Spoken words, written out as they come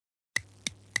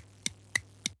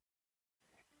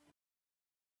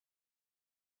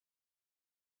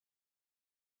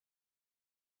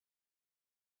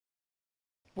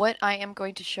What I am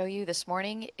going to show you this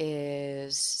morning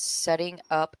is setting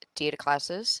up data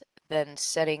classes, then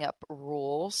setting up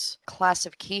rules,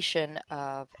 classification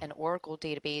of an Oracle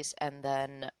database, and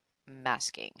then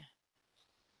masking.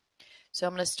 So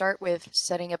I'm going to start with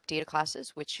setting up data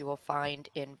classes, which you will find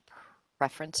in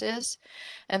preferences.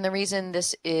 And the reason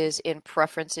this is in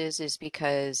preferences is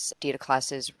because data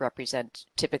classes represent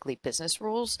typically business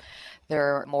rules.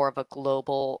 They're more of a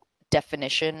global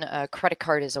definition. A credit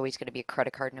card is always going to be a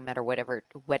credit card no matter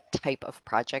what type of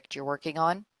project you're working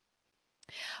on.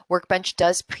 Workbench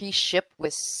does pre-ship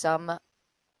with some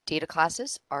data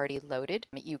classes already loaded.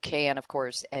 You can, of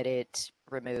course, edit,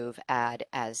 remove, add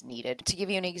as needed. To give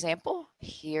you an example,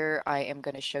 here I am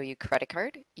going to show you credit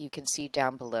card. You can see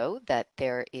down below that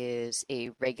there is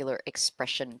a regular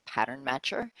expression pattern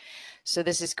matcher. So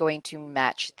this is going to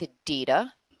match the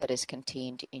data that is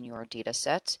contained in your data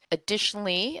set.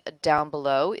 Additionally, down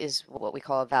below is what we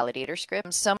call a validator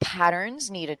script. Some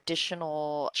patterns need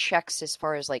additional checks as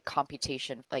far as like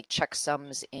computation, like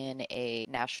checksums in a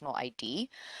national ID.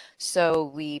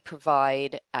 So we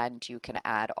provide, and you can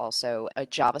add also a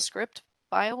JavaScript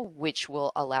file, which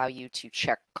will allow you to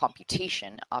check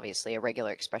computation. Obviously, a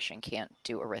regular expression can't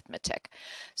do arithmetic.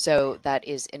 So that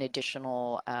is an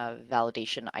additional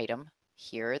validation item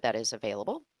here that is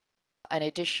available. An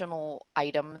additional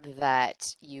item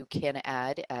that you can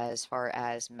add as far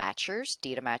as matchers,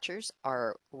 data matchers,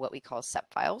 are what we call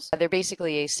set files. They're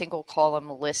basically a single column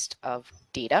list of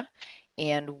data.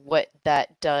 And what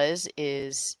that does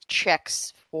is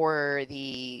checks for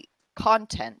the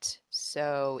content.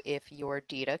 So if your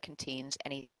data contains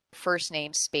any first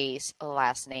name space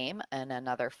last name and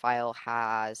another file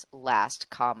has last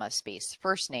comma space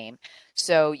first name,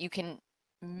 so you can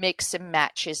mix and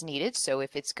match as needed. So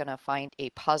if it's going to find a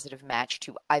positive match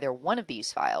to either one of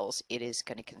these files, it is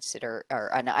going to consider, or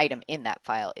an item in that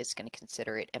file is going to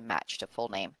consider it a match to full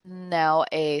name. Now,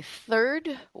 a third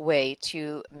way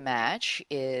to match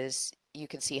is you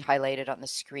can see highlighted on the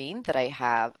screen that I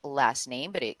have last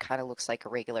name, but it kind of looks like a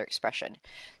regular expression.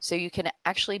 So you can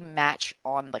actually match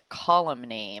on the column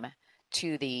name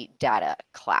to the data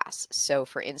class. So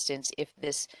for instance, if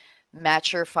this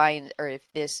matcher finds, or if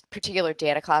this particular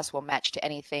data class will match to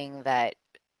anything that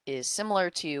is similar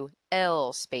to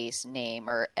L space name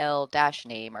or L dash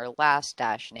name or last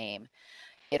dash name,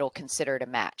 it'll consider it a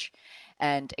match.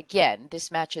 And again,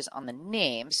 this matches on the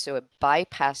name, so it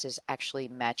bypasses actually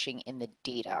matching in the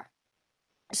data.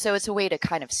 So it's a way to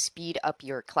kind of speed up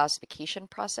your classification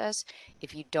process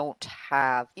if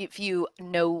you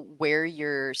know where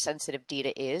your sensitive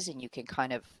data is and you can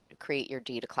kind of create your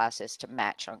data classes to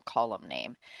match on column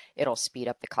name. It'll speed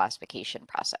up the classification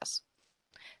process.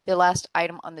 The last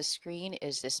item on the screen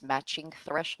is this matching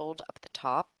threshold up at the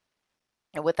top.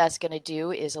 And what that's going to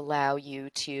do is allow you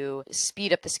to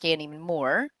speed up the scan even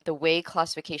more. The way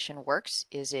classification works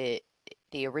is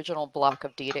the original block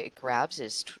of data it grabs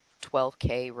is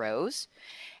 12K rows,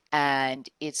 and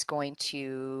it's going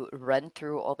to run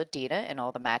through all the data and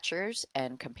all the matchers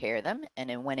and compare them.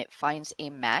 And then when it finds a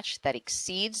match that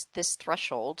exceeds this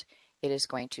threshold, it is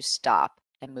going to stop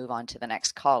and move on to the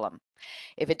next column.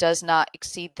 If it does not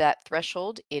exceed that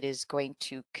threshold, it is going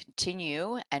to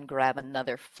continue and grab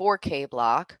another 4K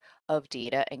block of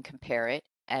data and compare it,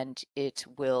 and it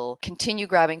will continue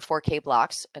grabbing 4K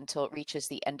blocks until it reaches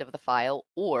the end of the file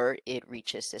or it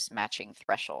reaches this matching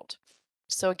threshold.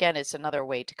 So again, it's another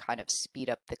way to kind of speed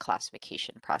up the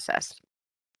classification process.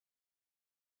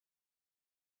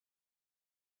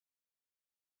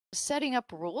 Setting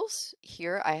up rules.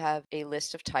 Here I have a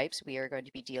list of types. We are going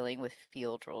to be dealing with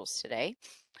field rules today.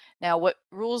 Now, what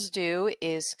rules do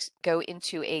is go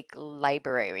into a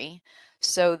library.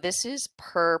 So this is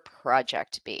per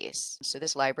project base. So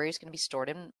this library is going to be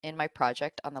stored in my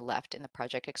project on the left in the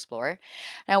Project Explorer.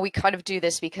 Now, we kind of do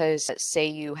this because say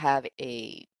you have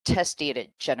a test data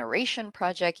generation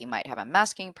project, you might have a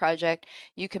masking project,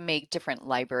 you can make different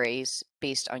libraries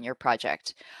based on your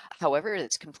project. However,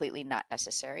 it's completely not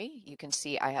necessary. You can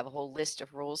see I have a whole list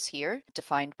of rules here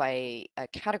defined by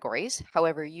categories.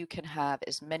 However, you can have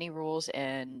as many rules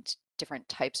and different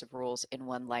types of rules in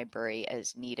one library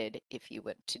as needed if you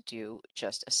want to do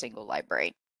just a single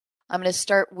library. I'm going to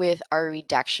start with our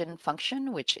redaction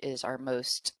function, which is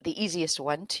the easiest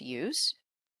one to use.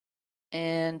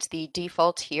 And the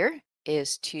default here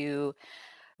is to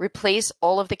replace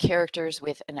all of the characters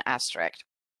with an asterisk.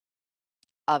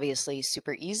 Obviously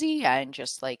super easy and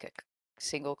just like a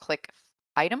single click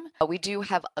item. We do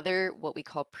have other what we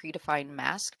call predefined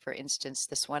mask. For instance,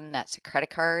 this one that's a credit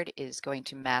card is going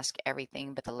to mask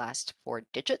everything but the last 4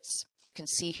 digits. You can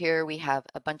see here we have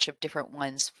a bunch of different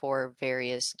ones for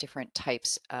various different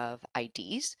types of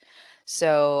IDs.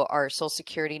 So our social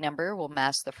security number will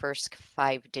mask the first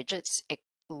 5 digits,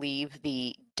 leave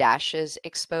the dashes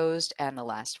exposed, and the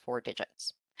last 4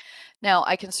 digits. Now,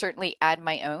 I can certainly add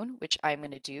my own, which I'm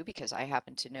going to do because I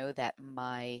happen to know that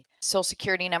my social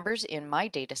security numbers in my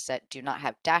data set do not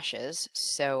have dashes.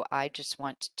 So I just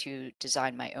want to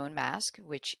design my own mask,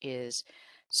 which is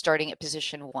starting at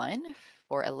position 1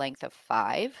 for a length of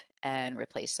 5 and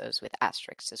replace those with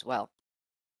asterisks as well.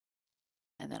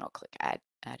 And then I'll click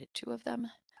added 2 of them.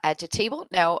 Add to table.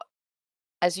 Now,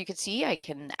 as you can see, I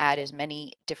can add as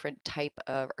many different type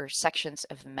of or sections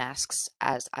of masks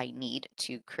as I need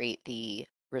to create the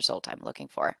result I'm looking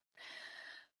for.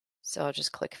 So I'll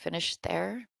just click finish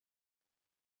there.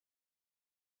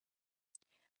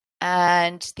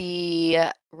 And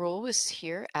the rule was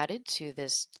here added to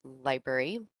this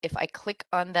library. If I click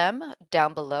on them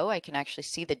down below, I can actually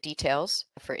see the details.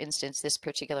 For instance, this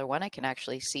particular one, I can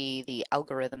actually see the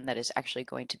algorithm that is actually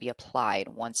going to be applied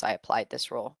once I applied this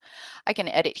rule. I can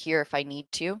edit here if I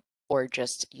need to, or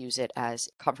just use it as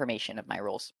confirmation of my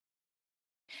rules.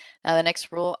 Now, the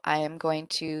next rule I am going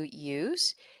to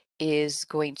use is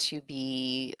going to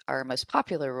be our most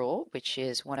popular rule, which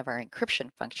is one of our encryption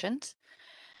functions.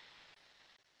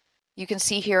 You can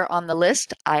see here on the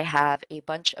list, I have a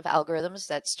bunch of algorithms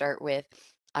that start with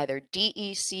either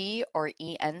DEC or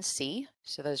ENC.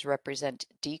 So those represent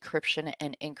decryption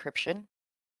and encryption.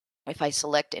 If I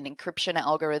select an encryption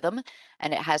algorithm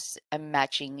and it has a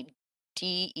matching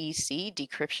DEC,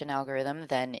 decryption algorithm,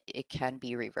 then it can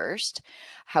be reversed.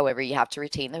 However, you have to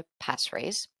retain the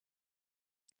passphrase.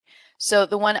 So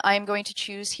the one I'm going to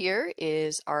choose here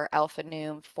is our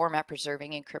alphanum format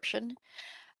preserving encryption.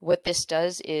 What this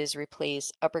does is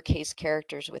replace uppercase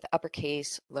characters with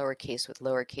uppercase, lowercase with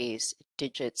lowercase,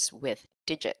 digits with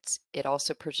digits. It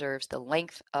also preserves the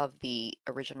length of the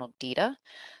original data.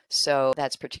 So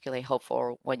that's particularly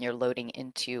helpful when you're loading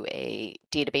into a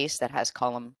database that has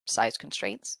column size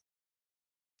constraints.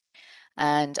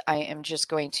 And I am just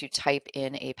going to type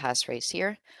in a passphrase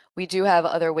here. We do have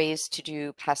other ways to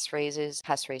do passphrases,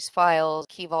 passphrase files,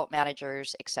 key vault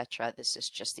managers, etc. This is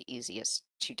just the easiest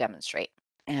to demonstrate.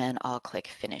 And I'll click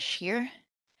finish here.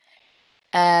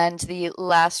 And the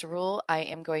last rule I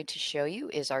am going to show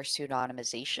you is our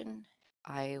pseudonymization.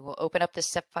 I will open up the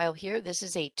SEP file here. This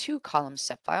is a 2-column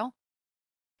SEP file.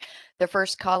 The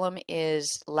first column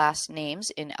is last names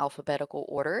in alphabetical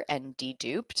order and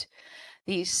deduped.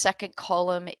 The second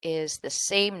column is the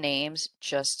same names,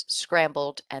 just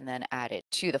scrambled and then added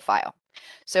to the file.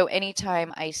 So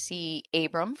anytime I see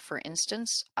Abram, for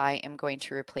instance, I am going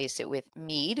to replace it with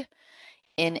Mead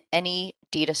in any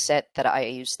data set that I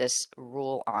use this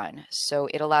rule on. So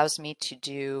it allows me to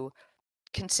do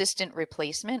consistent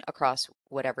replacement across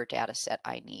whatever data set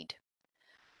I need.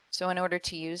 So in order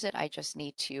to use it, I just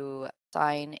need to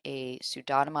assign a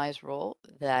pseudonymized rule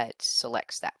that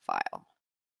selects that file.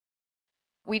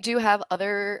 We do have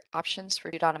other options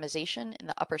for pseudonymization in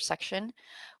the upper section.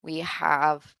 We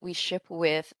ship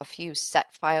with a few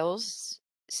set files,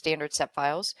 standard set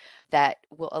files, that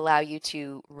will allow you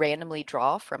to randomly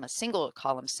draw from a single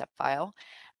column set file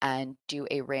and do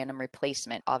a random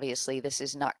replacement. Obviously, this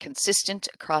is not consistent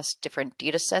across different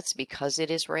data sets because it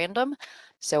is random.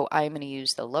 So I'm going to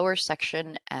use the lower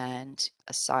section and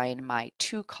assign my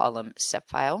 2-column set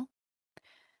file.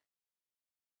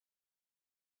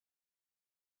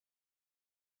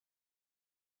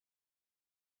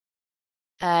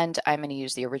 And I'm going to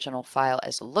use the original file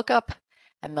as a lookup.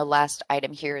 And the last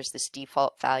item here is this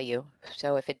default value.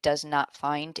 So if it does not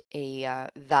find a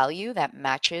value that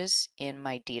matches in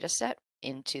my data set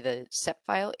into the set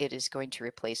file, it is going to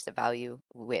replace the value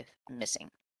with missing.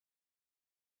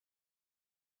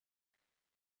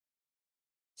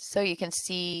 So you can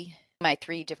see my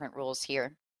 3 different rules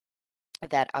here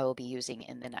that I will be using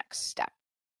in the next step.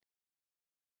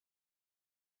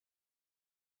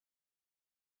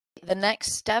 The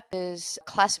next step is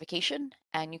classification,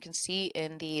 and you can see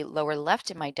in the lower left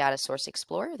in my Data Source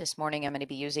Explorer, this morning I'm going to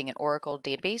be using an Oracle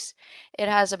database. It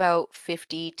has about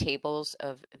 50 tables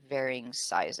of varying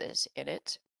sizes in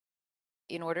it.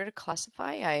 In order to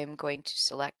classify, I am going to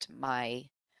select my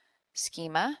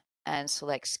schema and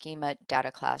select Schema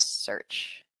Data Class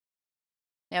Search.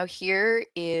 Now here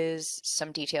is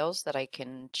some details that I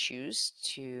can choose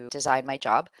to design my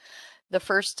job. The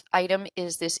first item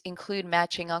is this include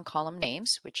matching on column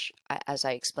names, which, as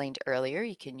I explained earlier,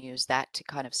 you can use that to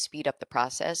kind of speed up the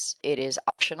process. It is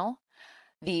optional.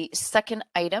 The second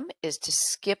item is to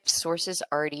skip sources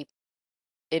already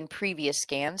in previous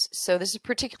scans. So this is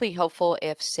particularly helpful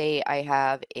if, say, I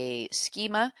have a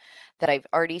schema that I've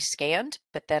already scanned,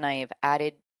 but then I have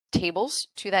added tables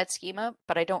to that schema,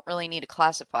 but I don't really need to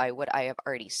classify what I have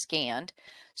already scanned.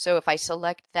 So if I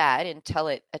select that and tell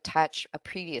it attach a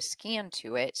previous scan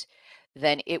to it,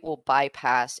 then it will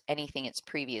bypass anything it's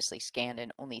previously scanned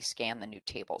and only scan the new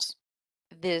tables.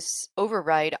 This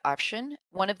override option,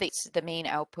 one of the main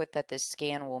output that this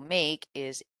scan will make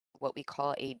is what we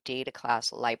call a data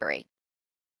class library.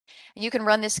 And you can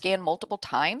run this scan multiple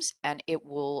times and it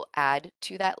will add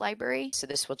to that library. So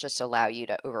this will just allow you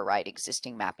to override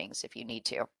existing mappings if you need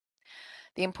to.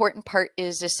 The important part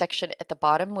is this section at the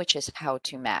bottom, which is how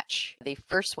to match. The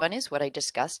first one is what I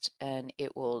discussed, and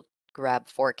it will grab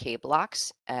 4K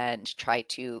blocks and try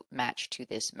to match to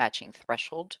this matching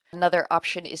threshold. Another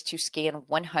option is to scan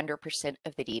 100%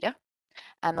 of the data.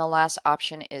 And the last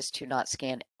option is to not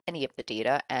scan any of the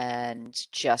data and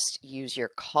just use your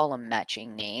column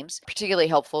matching names. Particularly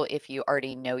helpful if you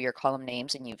already know your column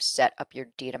names and you've set up your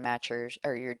data matchers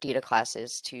or your data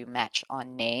classes to match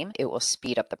on name. It will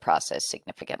speed up the process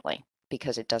significantly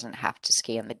because it doesn't have to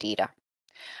scan the data.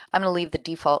 I'm going to leave the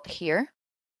default here.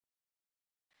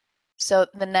 So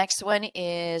the next one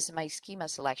is my schema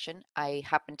selection. I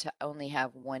happen to only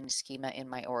have one schema in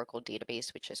my Oracle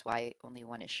database, which is why only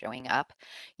one is showing up.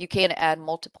 You can add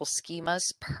multiple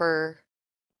schemas per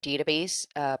database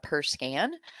per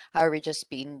scan. However,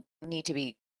 need to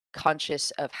be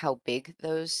conscious of how big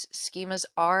those schemas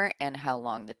are and how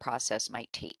long the process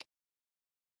might take.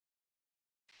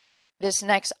 This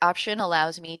next option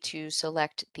allows me to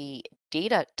select the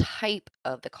data type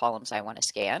of the columns I want to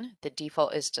scan. The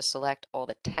default is to select all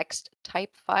the text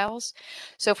type files.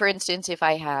 So for instance, if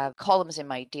I have columns in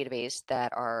my database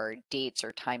that are dates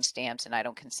or timestamps and I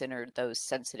don't consider those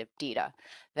sensitive data,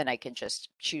 then I can just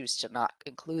choose to not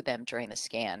include them during the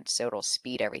scan, so it'll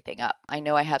speed everything up. I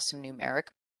know I have some numeric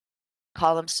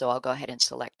columns, so I'll go ahead and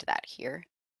select that here.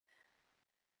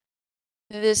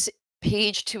 This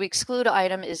page to exclude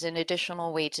item is an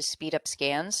additional way to speed up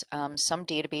scans. Some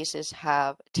databases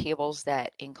have tables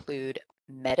that include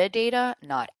metadata,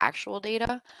 not actual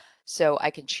data. So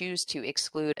I can choose to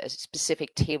exclude a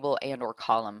specific table and or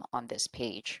column on this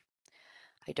page.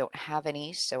 I don't have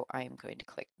any, so I'm going to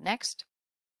click next.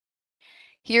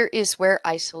 Here is where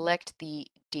I select the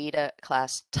data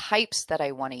class types that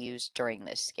I want to use during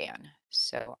this scan.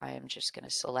 So I am just going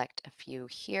to select a few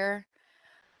here.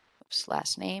 Oops,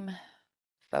 last name,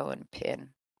 phone, PIN,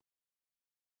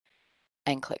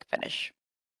 and click finish.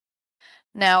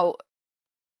 Now,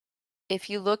 if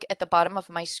you look at the bottom of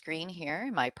my screen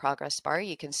here, my progress bar,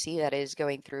 you can see that it is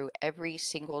going through every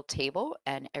single table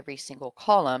and every single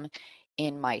column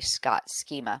in my Scott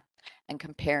schema and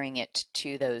comparing it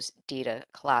to those data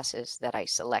classes that I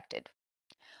selected.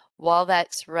 While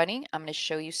that's running, I'm going to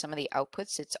show you some of the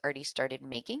outputs it's already started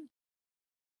making.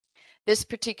 This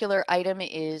particular item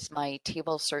is my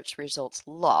table search results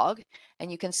log,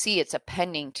 and you can see it's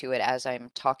appending to it as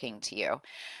I'm talking to you.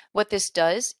 What this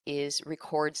does is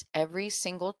records every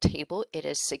single table it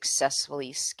has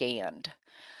successfully scanned.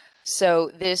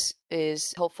 So this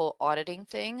is a helpful auditing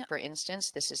thing. For instance,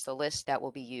 this is the list that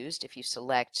will be used if you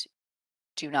select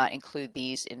do not include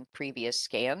these in previous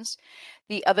scans.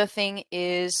 The other thing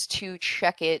is to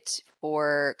check it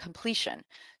for completion.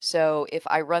 So if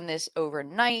I run this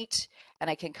overnight and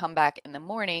I can come back in the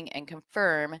morning and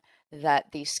confirm that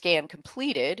the scan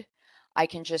completed, I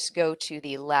can just go to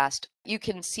the last. You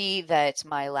can see that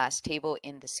my last table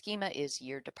in the schema is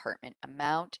year department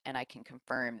amount, and I can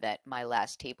confirm that my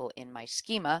last table in my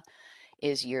schema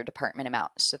is year department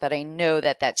amount so that I know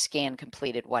that that scan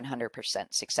completed 100%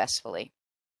 successfully.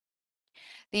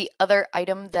 The other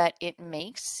item that it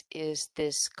makes is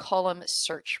this column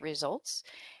search results.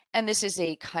 And this is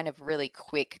a kind of really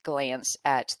quick glance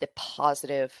at the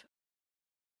positive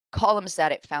columns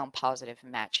that it found positive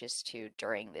matches to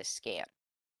during this scan.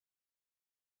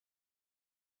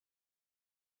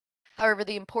 However,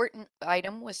 the important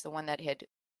item was the one that had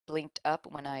blinked up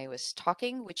when I was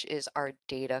talking, which is our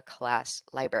data class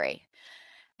library.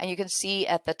 And you can see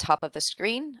at the top of the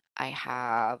screen, I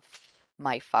have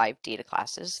my 5 data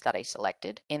classes that I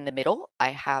selected. In the middle, I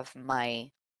have my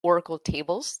Oracle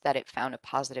tables that it found a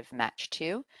positive match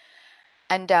to.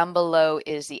 And down below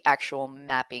is the actual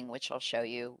mapping, which I'll show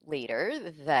you later,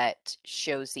 that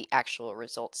shows the actual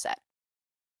result set.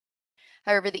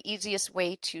 However, the easiest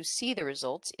way to see the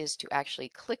results is to actually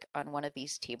click on one of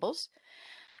these tables,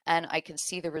 and I can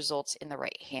see the results in the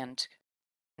right hand.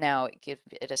 Now give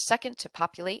it a second to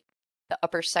populate. The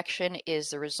upper section is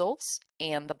the results,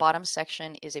 and the bottom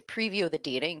section is a preview of the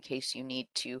data in case you need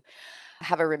to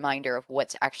have a reminder of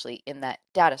what's actually in that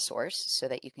data source so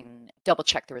that you can double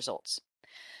check the results.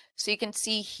 So you can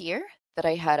see here that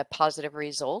I had a positive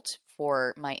result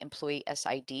for my employee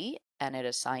SID, and it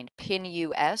assigned PIN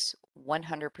US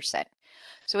 100%.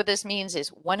 So what this means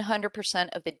is 100%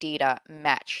 of the data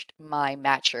matched my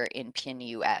matcher in PIN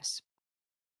US.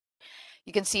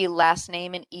 You can see last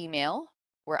name and email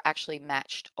were actually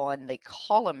matched on the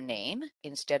column name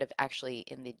instead of actually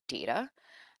in the data.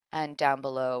 And down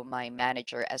below, my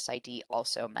manager SID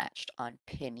also matched on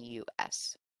PIN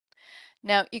US.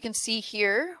 Now you can see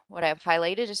here what I've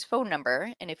highlighted is phone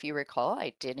number. And if you recall,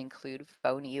 I did include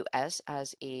phone US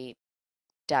as a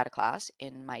data class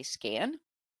in my scan,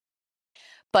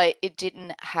 but it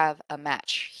didn't have a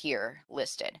match here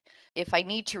listed. If I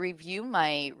need to review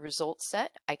my result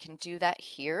set, I can do that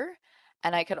here,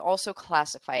 and I can also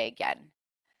classify again.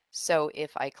 So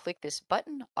if I click this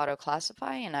button, auto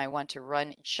classify, and I want to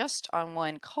run just on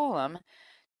one column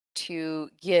to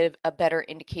give a better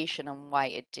indication on why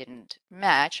it didn't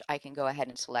match, I can go ahead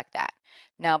and select that.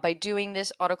 Now by doing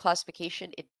this auto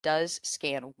classification, it does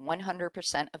scan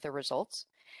 100% of the results.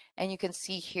 And you can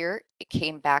see here, it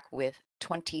came back with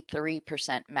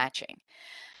 23% matching.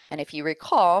 And if you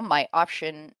recall, my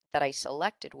option that I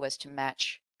selected was to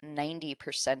match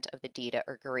 90% of the data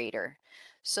or greater.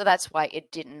 So that's why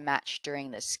it didn't match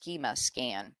during the schema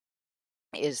scan,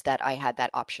 is that I had that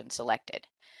option selected.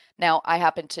 Now, I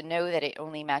happen to know that it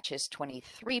only matches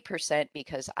 23%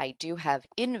 because I do have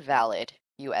invalid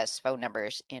US phone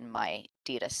numbers in my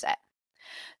data set.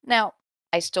 Now,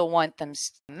 I still want them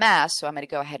masked, so I'm going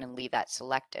to go ahead and leave that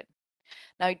selected.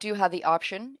 Now I do have the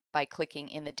option by clicking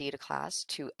in the data class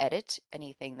to edit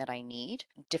anything that I need.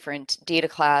 Different data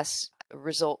class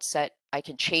result set, I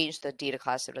can change the data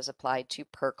class that is applied to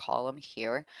per column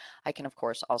here. I can of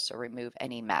course also remove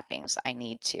any mappings I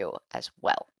need to as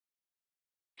well.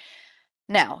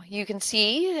 Now you can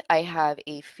see I have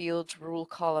a fields rule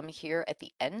column here at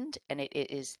the end, and it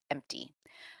is empty.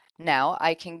 Now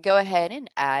I can go ahead and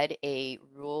add a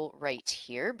rule right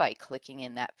here by clicking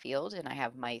in that field, and I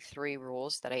have my 3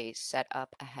 rules that I set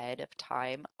up ahead of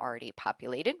time already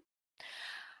populated.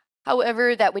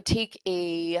 However, that would take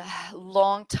a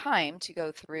long time to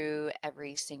go through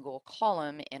every single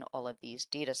column in all of these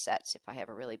data sets if I have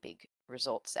a really big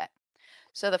result set.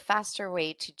 So the faster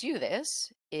way to do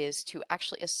this is to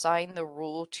actually assign the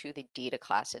rule to the data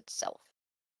class itself.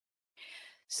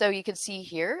 So you can see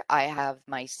here, I have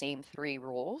my same 3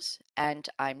 rules, and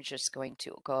I'm just going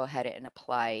to go ahead and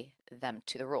apply them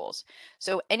to the rules.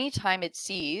 So anytime it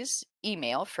sees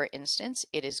email, for instance,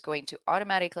 it is going to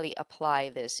automatically apply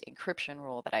this encryption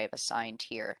rule that I have assigned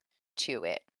here to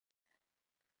it.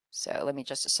 So let me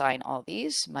just assign all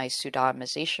these. My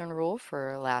pseudonymization rule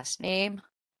for last name.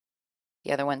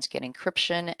 The other ones get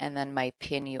encryption, and then my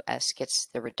PIN US gets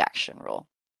the redaction rule.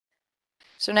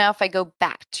 So now if I go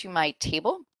back to my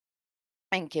table,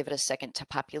 and give it a second to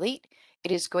populate,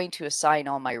 it is going to assign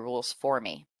all my rules for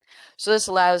me. So this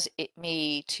allows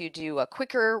me to do a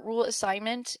quicker rule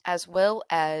assignment as well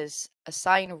as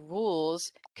assign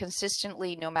rules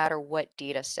consistently no matter what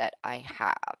data set I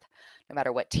have. No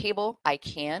matter what table, I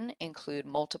can include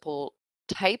multiple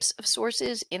types of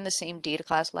sources in the same data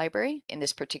class library. In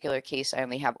this particular case, I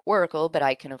only have Oracle, but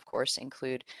I can of course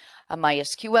include a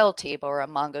MySQL table or a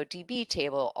MongoDB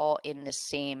table all in the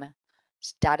same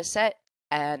data set,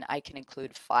 and I can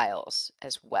include files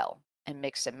as well and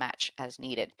mix and match as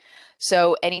needed.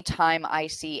 So anytime I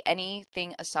see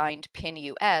anything assigned PIN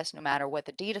US, no matter what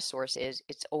the data source is,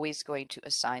 it's always going to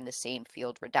assign the same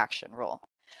field redaction rule.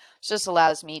 So this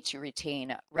allows me to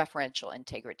retain referential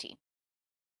integrity.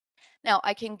 Now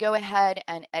I can go ahead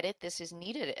and edit this as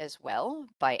needed as well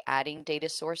by adding data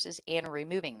sources and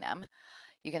removing them.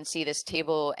 You can see this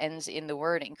table ends in the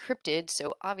word encrypted,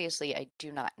 so obviously I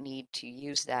do not need to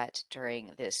use that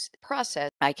during this process.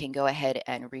 I can go ahead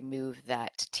and remove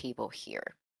that table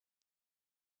here.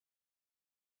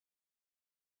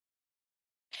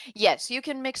 Yes, you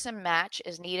can mix and match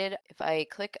as needed. If I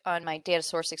click on my Data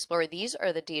Source Explorer, these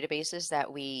are the databases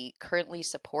that we currently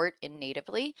support in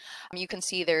natively. You can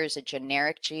see there's a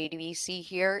generic JDBC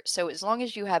here. So as long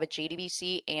as you have a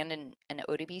JDBC and an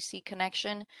ODBC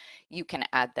connection, you can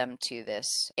add them to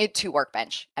this, to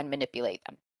Workbench and manipulate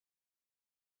them.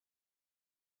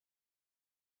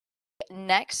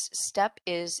 Next step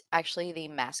is actually the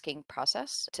masking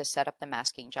process to set up the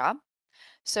masking job.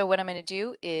 So what I'm going to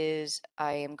do is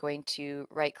I am going to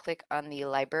right click on the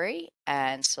library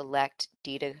and select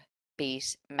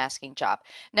database masking job.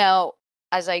 Now,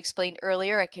 as I explained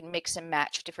earlier, I can mix and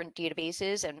match different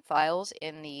databases and files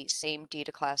in the same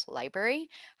data class library.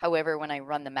 However, when I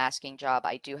run the masking job,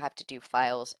 I do have to do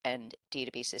files and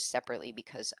databases separately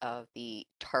because of the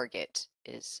target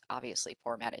is obviously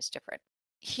format is different.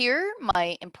 Here,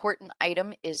 my important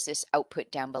item is this output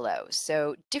down below.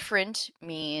 So different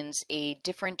means a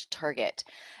different target,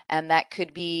 and that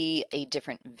could be a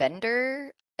different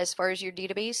vendor as far as your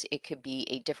database. It could be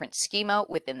a different schema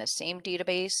within the same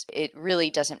database. It really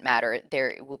doesn't matter.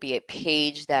 There will be a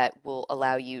page that will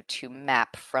allow you to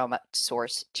map from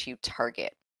source to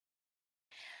target.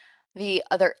 The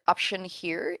other option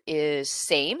here is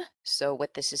same. So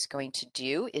what this is going to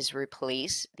do is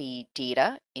replace the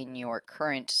data in your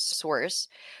current source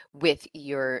with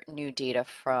your new data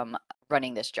from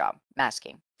running this job,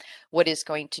 masking. What it's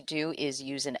going to do is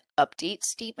use an update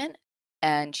statement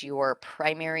and your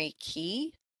primary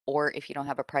key, or if you don't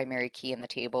have a primary key in the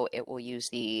table, it will use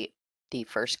the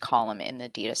first column in the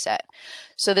data set.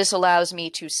 So this allows me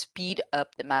to speed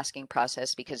up the masking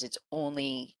process because it's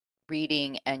only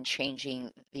reading and changing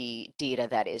the data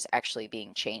that is actually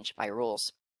being changed by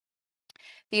rules.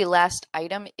 The last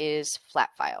item is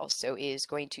flat file. So it is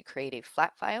going to create a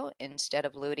flat file instead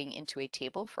of loading into a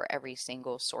table for every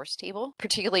single source table.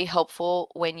 Particularly helpful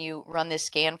when you run this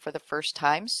scan for the first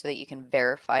time so that you can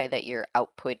verify that your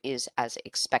output is as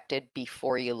expected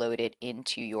before you load it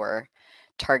into your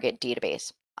target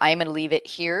database. I'm going to leave it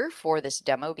here for this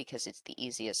demo because it's the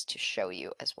easiest to show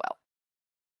you as well.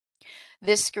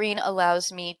 This screen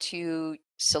allows me to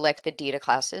select the data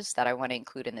classes that I want to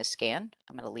include in the scan.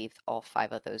 I'm going to leave all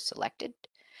 5 of those selected.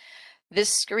 This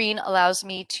screen allows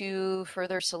me to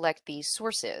further select these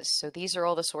sources. So these are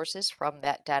all the sources from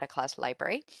that data class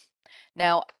library.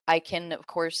 Now I can, of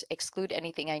course, exclude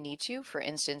anything I need to. For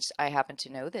instance, I happen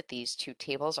to know that these 2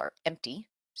 tables are empty,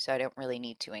 so I don't really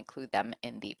need to include them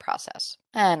in the process.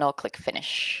 And I'll click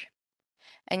Finish.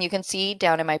 And you can see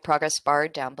down in my progress bar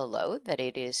down below that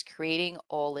it is creating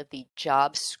all of the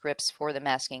job scripts for the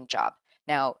masking job.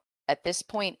 Now, at this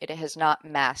point, it has not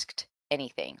masked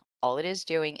anything. All it is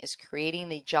doing is creating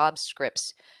the job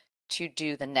scripts to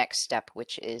do the next step,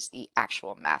 which is the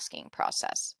actual masking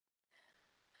process.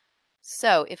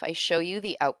 So if I show you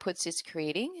the outputs it's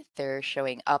creating, they're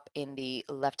showing up in the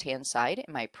left-hand side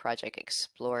in my Project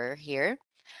Explorer here.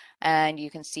 And you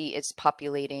can see it's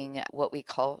populating what we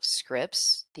call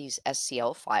scripts, these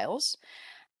SCL files.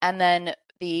 And then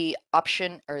the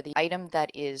option or the item that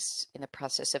is in the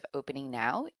process of opening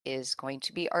now is going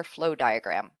to be our flow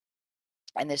diagram.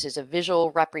 And this is a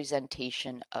visual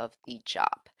representation of the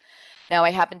job. Now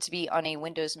I happen to be on a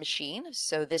Windows machine,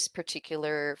 so this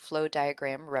particular flow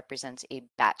diagram represents a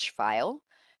batch file.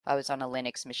 If I was on a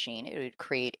Linux machine, it would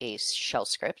create a shell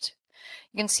script.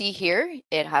 You can see here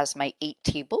it has my 8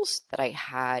 tables that I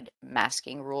had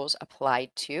masking rules applied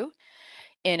to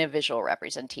in a visual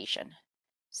representation.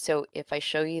 So if I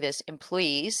show you this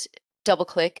employees, double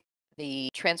click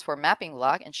the transform mapping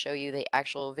block and show you the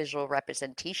actual visual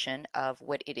representation of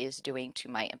what it is doing to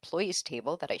my employees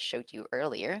table that I showed you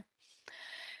earlier.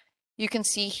 You can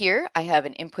see here I have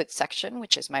an input section,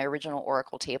 which is my original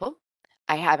Oracle table.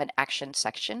 I have an action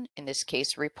section, in this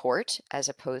case report, as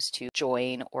opposed to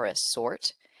join or a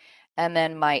sort, and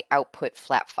then my output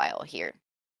flat file here.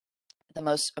 The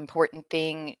most important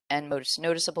thing and most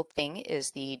noticeable thing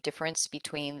is the difference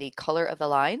between the color of the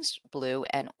lines, blue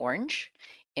and orange,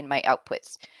 in my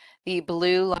outputs. The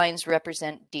blue lines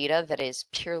represent data that is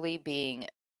purely being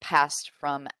passed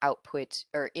from output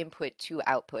or input to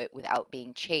output without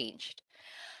being changed.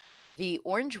 The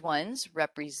orange ones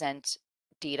represent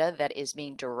data that is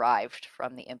being derived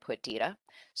from the input data.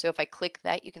 So if I click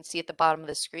that, you can see at the bottom of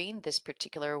the screen, this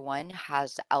particular one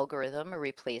has the algorithm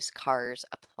replace cars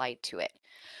applied to it.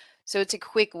 So it's a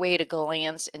quick way to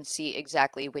glance and see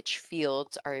exactly which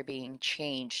fields are being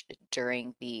changed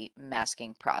during the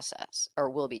masking process, or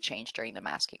will be changed during the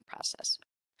masking process.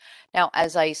 Now,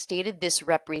 as I stated, this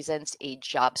represents a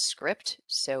job script.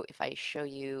 So if I show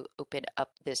you, open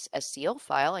up this SCL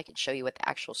file, I can show you what the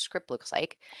actual script looks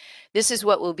like. This is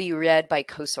what will be read by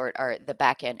CoSort, or the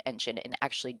backend engine, and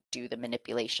actually do the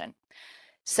manipulation.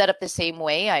 Set up the same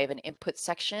way, I have an input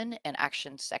section, an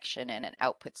action section, and an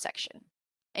output section.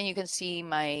 And you can see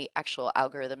my actual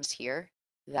algorithms here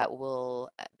that will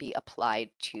be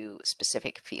applied to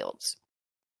specific fields.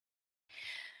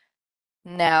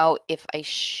 Now, if I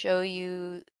show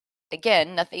you,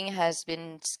 again, nothing has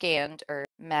been scanned or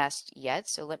masked yet.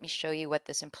 So let me show you what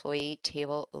this employee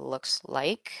table looks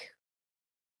like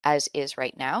as is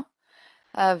right now.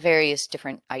 Various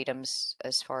different items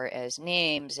as far as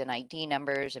names and ID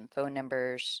numbers and phone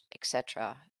numbers,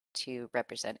 etc., to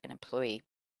represent an employee.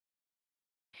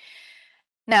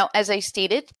 Now, as I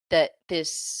stated, that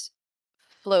this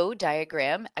flow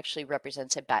diagram actually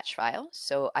represents a batch file,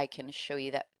 so I can show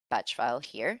you that batch file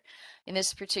here. In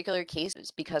this particular case,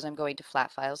 it's because I'm going to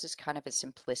flat files, it's kind of a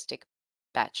simplistic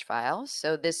batch file.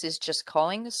 So this is just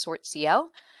calling sortcl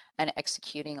and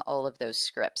executing all of those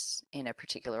scripts in a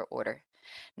particular order.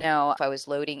 Now, if I was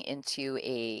loading into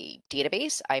a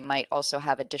database, I might also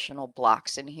have additional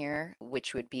blocks in here,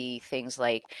 which would be things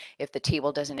like if the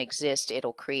table doesn't exist,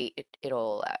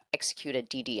 it'll execute a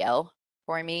DDL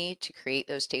for me to create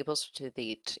those tables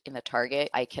in the target.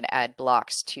 I can add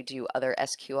blocks to do other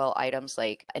SQL items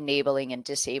like enabling and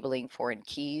disabling foreign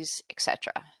keys,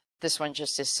 etc. This one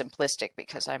just is simplistic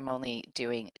because I'm only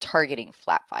doing targeting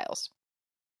flat files.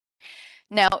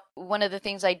 Now, one of the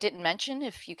things I didn't mention,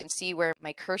 if you can see where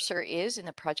my cursor is in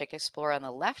the Project Explorer on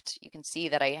the left, you can see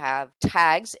that I have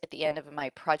tags at the end of my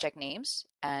project names,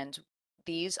 and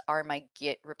these are my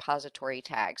Git repository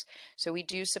tags. So we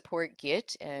do support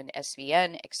Git and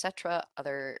SVN, etc.,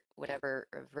 whatever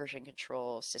version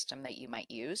control system that you might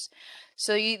use.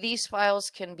 So these files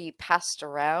can be passed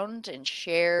around and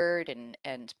shared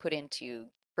and put into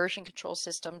version control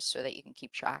systems so that you can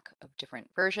keep track of different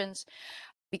versions.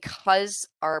 Because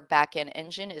our backend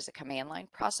engine is a command line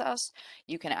process,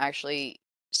 you can actually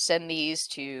send these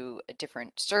to a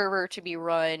different server to be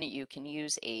run. You can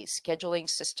use a scheduling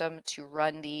system to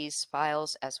run these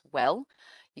files as well.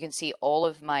 You can see all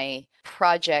of my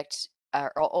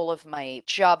all of my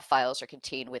job files are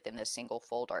contained within this single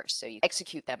folder, so you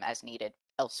execute them as needed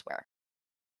elsewhere.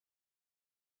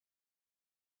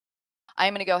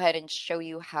 I'm going to go ahead and show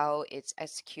you how it's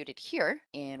executed here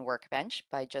in Workbench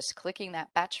by just clicking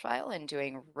that batch file and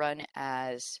doing run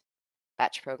as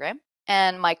batch program.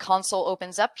 And my console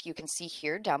opens up. You can see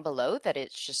here down below that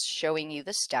it's just showing you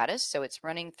the status. So it's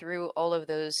running through all of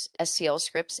those SCL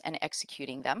scripts and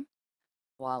executing them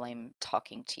while I'm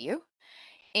talking to you.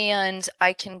 And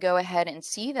I can go ahead and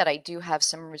see that I do have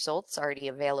some results already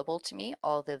available to me.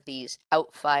 All of these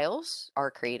out files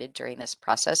are created during this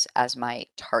process as my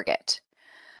target.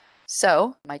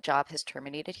 So my job has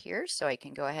terminated here, so I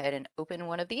can go ahead and open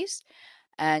one of these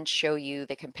and show you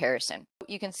the comparison.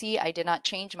 You can see I did not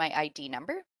change my ID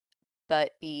number,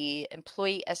 but the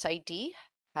employee SID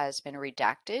has been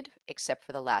redacted except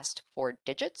for the last 4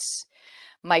 digits.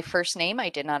 My first name I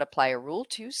did not apply a rule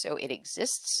to, so it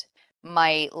exists.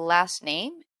 My last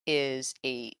name is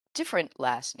a different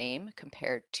last name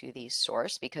compared to the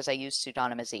source because I used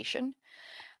pseudonymization.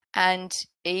 And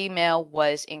email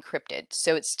was encrypted.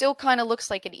 So it still kind of looks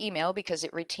like an email because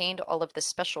it retained all of the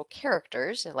special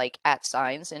characters like @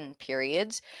 signs and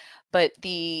periods, but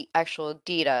the actual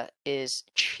data is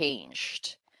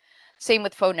changed. Same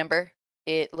with phone number.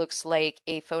 It looks like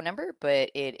a phone number,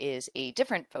 but it is a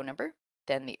different phone number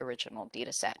than the original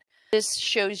data set. This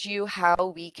shows you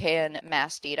how we can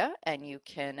mass data, and you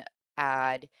can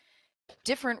add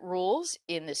different rules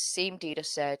in the same data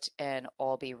set and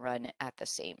all be run at the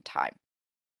same time.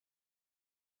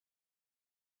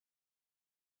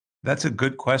 That's a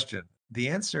good question. The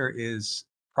answer is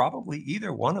probably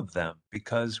either one of them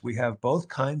because we have both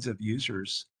kinds of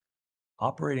users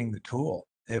operating the tool.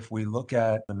 If we look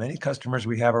at the many customers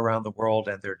we have around the world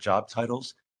and their job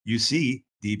titles, you see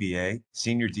DBA,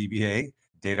 senior DBA,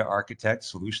 data architect,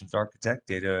 solutions architect,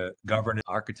 data governance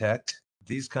architect.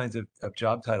 These kinds of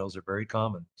job titles are very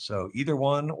common. So either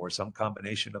one or some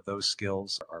combination of those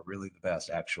skills are really the best,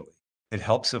 actually. It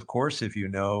helps, of course, if you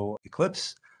know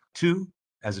Eclipse 2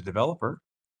 as a developer,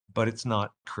 but it's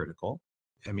not critical.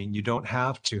 I mean, you don't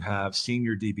have to have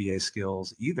senior DBA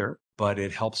skills either, but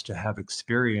it helps to have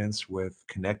experience with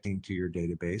connecting to your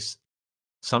database.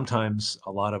 Sometimes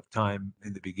a lot of time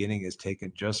in the beginning is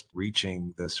taken just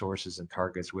reaching the sources and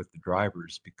targets with the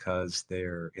drivers because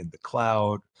they're in the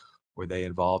cloud or they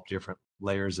involve different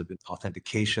layers of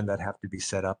authentication that have to be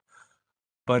set up.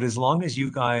 But as long as you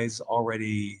guys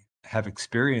already have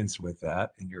experience with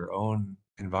that in your own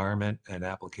environment and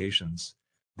applications,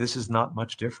 this is not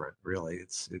much different, really.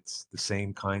 It's the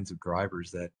same kinds of drivers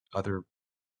that other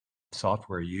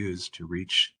software use to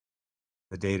reach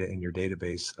the data in your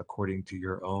database according to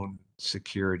your own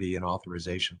security and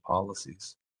authorization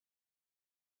policies.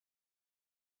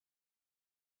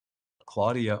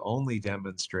 Claudia only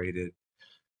demonstrated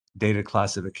data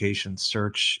classification,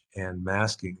 search, and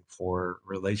masking for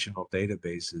relational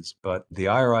databases, but the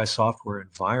IRI software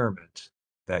environment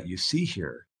that you see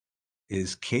here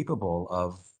is capable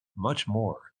of much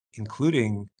more,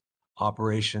 including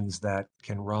operations that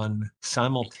can run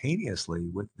simultaneously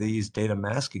with these data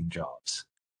masking jobs.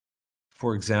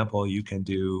 For example, you can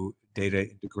do data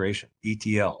integration,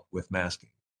 ETL, with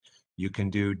masking. You can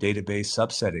do database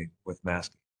subsetting with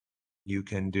masking. You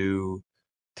can do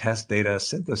test data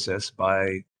synthesis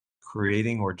by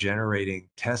creating or generating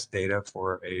test data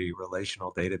for a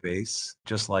relational database,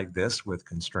 just like this, with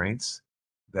constraints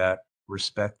that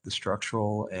respect the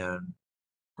structural and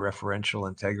referential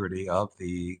integrity of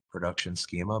the production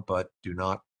schema, but do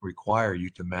not require you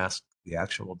to mask the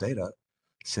actual data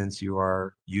since you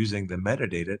are using the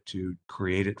metadata to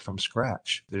create it from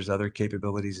scratch. There's other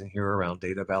capabilities in here around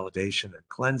data validation and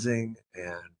cleansing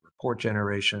and report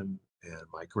generation and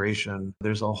migration.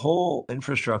 There's a whole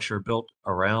infrastructure built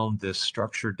around this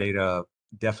structured data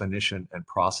definition and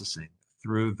processing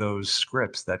through those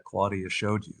scripts that Claudia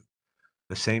showed you.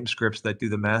 The same scripts that do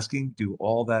the masking do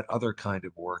all that other kind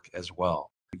of work as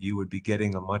well. You would be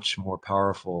getting a much more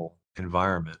powerful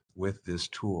environment with this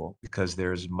tool because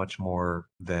there's much more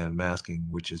than masking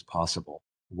which is possible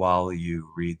while you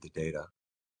read the data.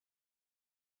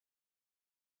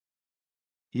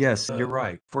 Yes, you're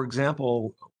right. For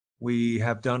example, we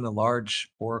have done a large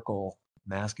Oracle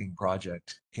masking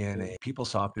project in a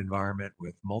PeopleSoft environment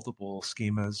with multiple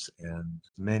schemas and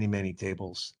many, many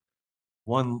tables.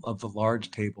 One of the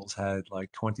large tables had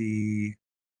like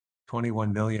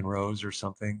 21 million rows or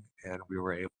something, and we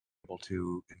were able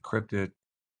to encrypt it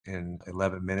in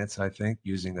 11 minutes, I think,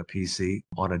 using a PC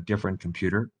on a different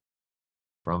computer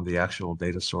from the actual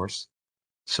data source.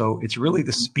 So it's really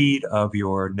the speed of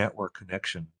your network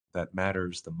connection that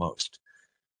matters the most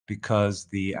because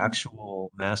the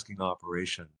actual masking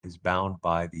operation is bound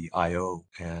by the IO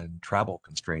and travel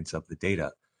constraints of the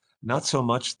data, not so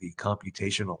much the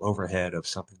computational overhead of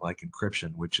something like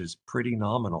encryption, which is pretty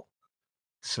nominal.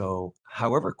 So,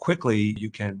 however quickly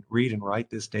you can read and write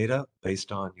this data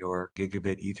based on your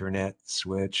gigabit Ethernet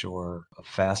switch or a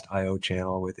fast I/O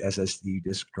channel with SSD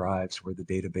disk drives where the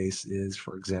database is,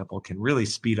 for example, can really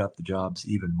speed up the jobs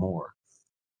even more.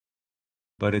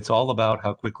 But it's all about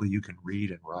how quickly you can read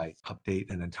and write,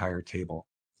 update an entire table.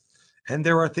 And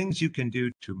there are things you can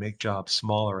do to make jobs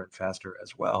smaller and faster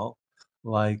as well,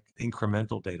 like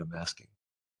incremental data masking,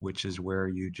 which is where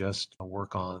you just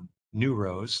work on new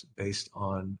rows based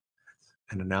on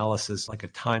an analysis like a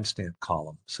timestamp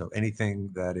column. So anything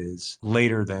that is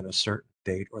later than a certain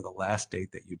date or the last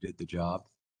date that you did the job,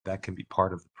 that can be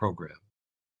part of the program.